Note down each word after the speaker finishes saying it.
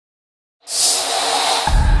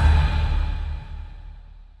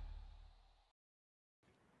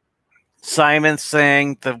Simon's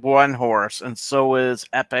saying the 1 horse, and so is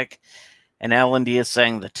Epic. And L&D is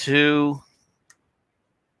saying the 2.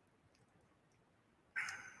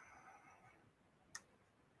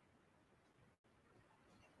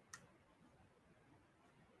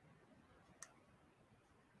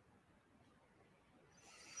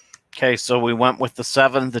 Okay, so we went with the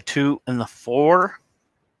 7, the 2, and the 4.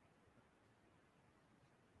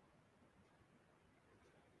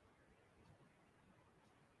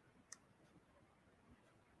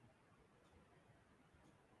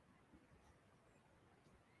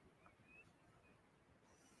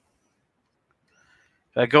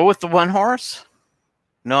 Did I go with the 1 horse?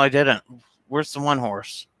 No, I didn't. Where's the 1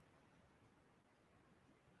 horse?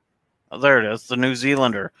 Oh, there it is, the New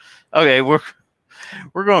Zealander. Okay, we're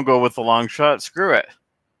going to go with the long shot. Screw it.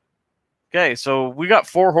 Okay, so we got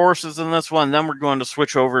 4 horses in this one. Then we're going to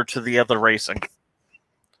switch over to the other racing.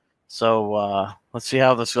 So let's see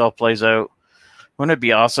how this all plays out. Wouldn't it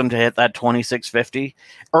be awesome to hit that 26.50?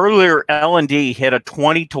 Earlier, L&D hit a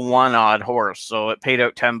 20-to-1 odd horse, so it paid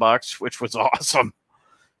out $10, which was awesome.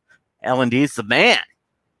 L&D's the man.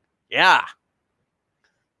 Yeah.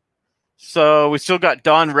 So we still got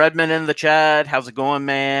Don Redmond in the chat. How's it going,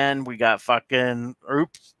 man? We got fucking...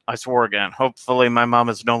 Oops, I swore again. Hopefully my mom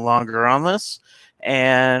is no longer on this.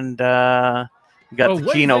 And we got the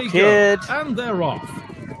Keno Kid. And they're off.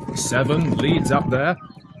 7 leads up there.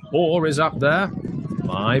 4 is up there.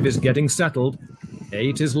 5 is getting settled.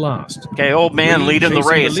 8 is last. Okay, old man leading the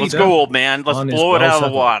race. Let's go, old man. Let's blow it out of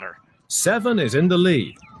the water. 7 is in the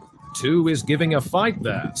lead. 2 is giving a fight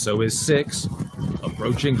there. So is 6.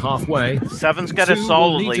 Approaching halfway. 7's got a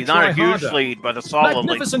solid lead. Not a huge lead, but a solid lead.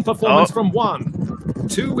 Magnificent performance from 1.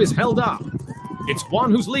 2 is held up. It's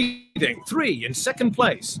 1 who's leading. 3 in second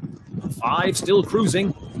place. 5 still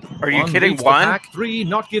cruising. Are you kidding? 1? 3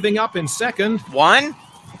 not giving up in second. 1?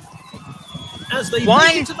 As they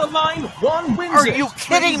make it to the line, 1 wins. Are you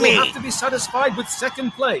kidding me? Have to be satisfied with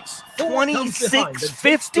second place.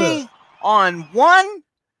 26.50 on 1?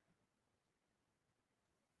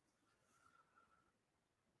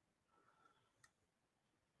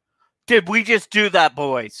 Did we just do that,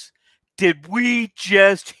 boys? Did we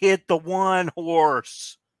just hit the 1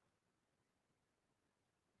 horse?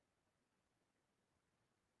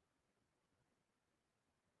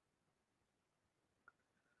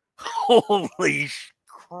 Holy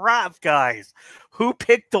crap, guys. Who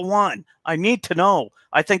picked the 1? I need to know.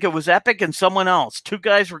 I think it was Epic and someone else. 2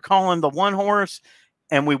 guys were calling the 1 horse,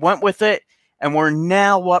 and we went with it, and we're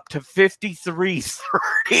now up to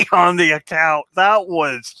 53.30 on the account. That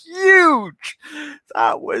was huge.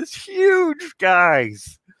 That was huge,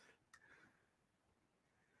 guys.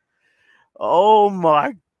 Oh,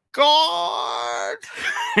 my God.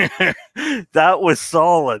 That was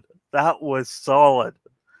solid. That was solid.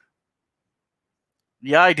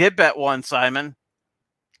 Yeah, I did bet 1, Simon.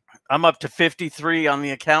 I'm up to 53 on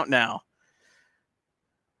the account now.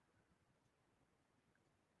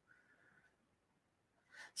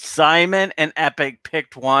 Simon and Epic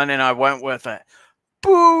picked 1, and I went with it.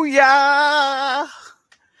 Booyah!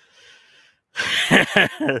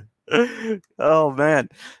 Oh, man.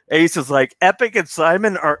 Ace is like, Epic and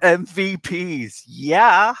Simon are MVPs.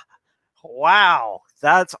 Yeah. Wow.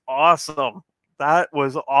 That's awesome. That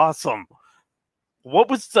was awesome. What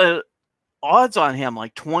was the odds on him?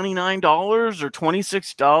 Like $29 or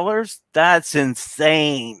 $26? That's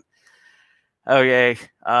insane. Okay.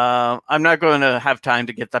 I'm not going to have time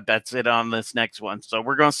to get the bets in on this next one. So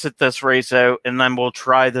we're going to sit this race out, and then we'll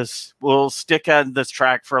try this. We'll stick on this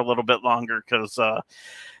track for a little bit longer because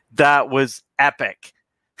that was epic.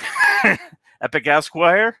 Epic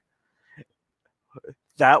Esquire?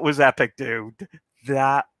 That was epic, dude.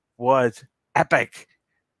 That was epic.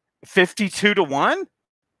 52-1?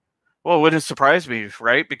 Well, it wouldn't surprise me,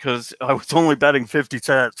 right? Because I was only betting 50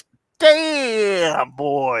 cents. Damn,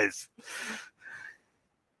 boys.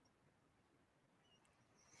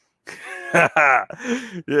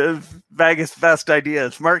 Vegas best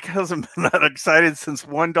ideas. Mark hasn't been that excited since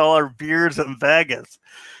 $1 beers in Vegas.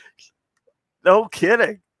 No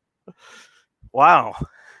kidding. Wow.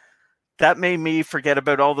 That made me forget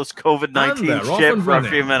about all this COVID-19 shit for a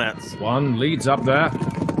few minutes. 1 leads up there.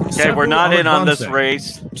 Okay, we're not in on this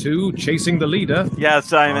race. 2 chasing the leader. Yeah,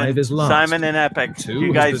 Simon. 5 is last. Simon and Epic. 2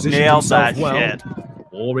 you guys nailed that shit.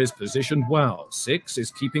 4 is positioned well. 6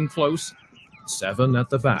 is keeping close. 7 at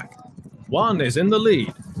the back. 1 is in the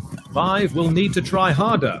lead. 5 will need to try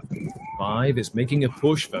harder. 5 is making a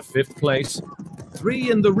push for 5th place.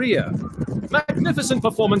 3 in the rear. Magnificent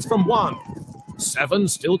performance from 1. 7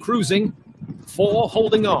 still cruising. 4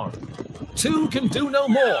 holding on. 2 can do no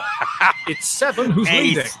more. It's 7 who's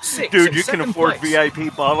leading. 6 Dude, in you can second afford place.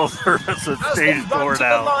 VIP bottle service at As they stage run 4 to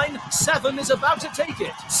now. the line, 7 is about to take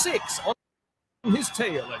it. 6 on his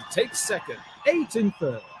tail and takes second. 8 in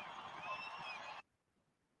third.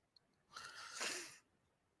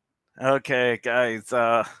 Okay, guys,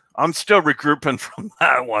 I'm still regrouping from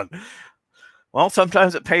that one. Well,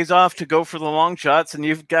 sometimes it pays off to go for the long shots, and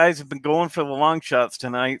you guys have been going for the long shots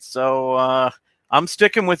tonight, so I'm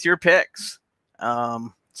sticking with your picks.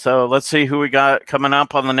 So let's see who we got coming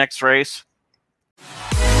up on the next race.